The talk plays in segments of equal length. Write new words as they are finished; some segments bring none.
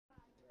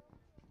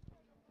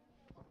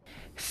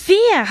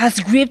Fear has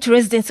gripped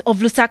residents of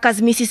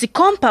Lusaka's Missin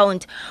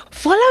compound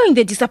following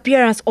the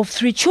disappearance of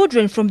 3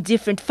 children from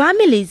different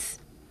families.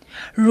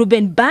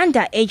 Ruben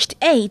Banda, aged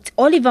 8,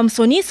 Oliver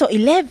Msoniso,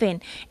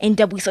 11, and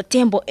Dabuiso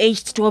Tembo,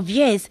 aged 12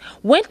 years,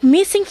 went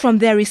missing from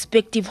their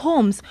respective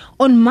homes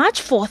on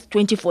March 4,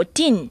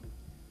 2014.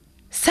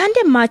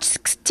 Sunday, March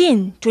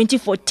 16,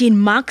 2014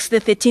 marks the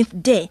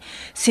 13th day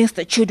since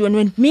the children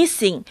went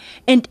missing,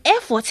 and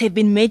efforts have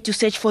been made to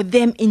search for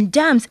them in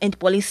dams and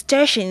police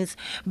stations,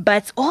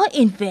 but all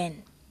in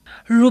vain.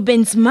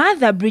 Ruben's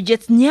mother,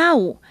 Bridget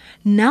Nyau,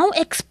 now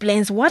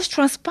explains what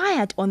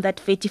transpired on that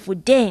fateful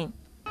day.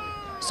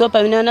 So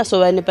panina so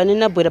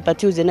panina bwera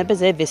patiuze na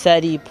pesa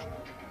evesaripo.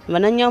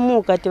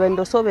 Vananyamuka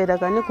tewendo sobera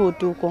kane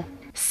kutuko.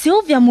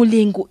 Sylvia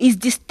Mulingu is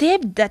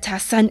disturbed that her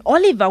son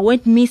Oliver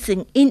went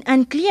missing in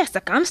unclear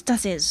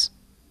circumstances.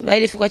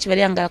 Vailifika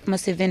chivalianga kuma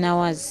 7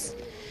 hours.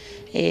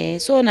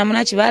 So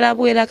namuna chivala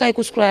bwera kai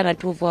kuskula na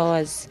 12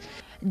 hours.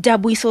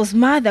 Dabuiso's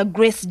mother,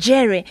 Grace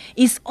Jere,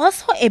 is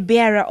also a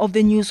bearer of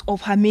the news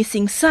of her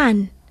missing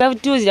son.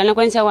 Tuesday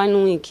anakwanisa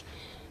 1 week.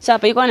 So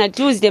apa iko na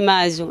Tuesday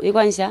mazo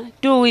ikwanisa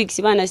 2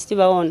 weeks bana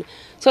sitibaona.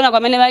 So na kwa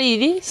mene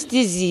balili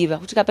sitiziba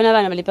kuti kapena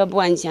bana balipa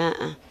bwanja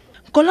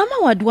Koloma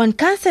Ward 1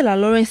 Councillor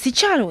Lawrence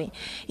Sichalwe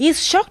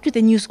is shocked with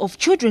the news of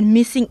children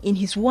missing in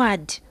his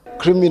ward.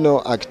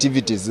 Criminal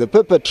activities, the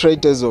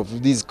perpetrators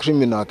of these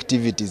criminal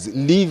activities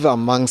live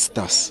amongst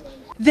us.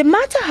 The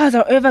matter has,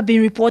 however,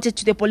 been reported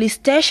to the police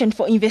station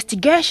for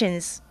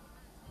investigations.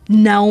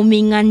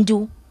 Naomi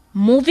Ngandu,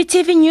 Muvi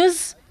TV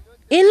News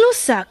in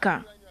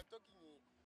Lusaka.